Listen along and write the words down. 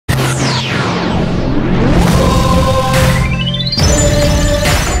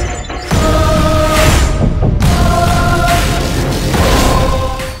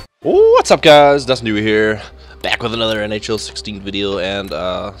What's up, guys? DustinYewy here, back with another NHL 16 video, and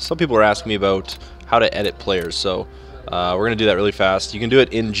some people were asking me about how to edit players, so we're going to do that really fast. You can do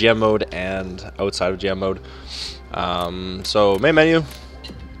it in GM mode and outside of GM mode. So main menu,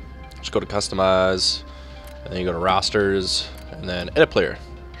 just go to customize, and then you go to rosters, and then edit player.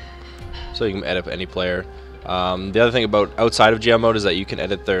 So you can edit any player. The other thing about outside of GM mode is that you can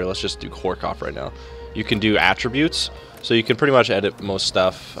edit their, let's just do Horkoff right now. You can do attributes, so you can pretty much edit most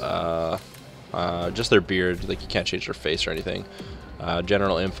stuff. Just their beard, like you can't change their face or anything.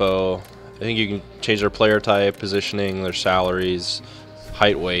 General info, I think you can change their player type, positioning, their salaries,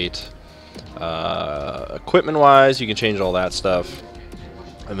 height, weight. Equipment wise, you can change all that stuff.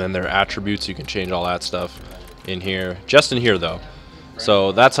 And then their attributes, you can change all that stuff in here, just in here though.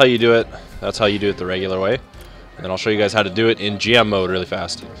 So that's how you do it. That's how you do it the regular way. And then I'll show you guys how to do it in GM mode really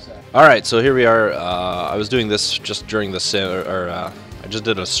fast. Alright, so here we are. I was doing this just during the I just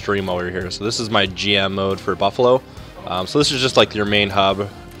did a stream while we were here. So this is my GM mode for Buffalo. So this is just like your main hub.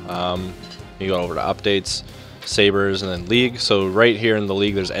 You go over to updates, Sabres, and then league. So right here in the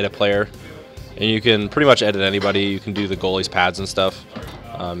league there's edit player. And you can pretty much edit anybody. You can do the goalie's pads and stuff.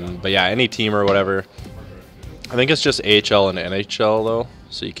 But yeah, any team or whatever. I think it's just AHL and NHL though,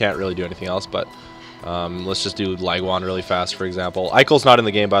 so you can't really do anything else. But let's just do Lagwan really fast, for example. Eichel's not in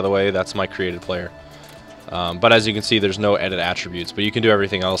the game, by the way. That's my created player. But as you can see, there's no edit attributes, but you can do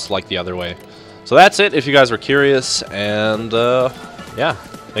everything else like the other way. So that's it if you guys were curious, and yeah,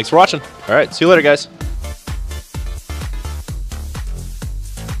 thanks for watching. All right, see you later, guys.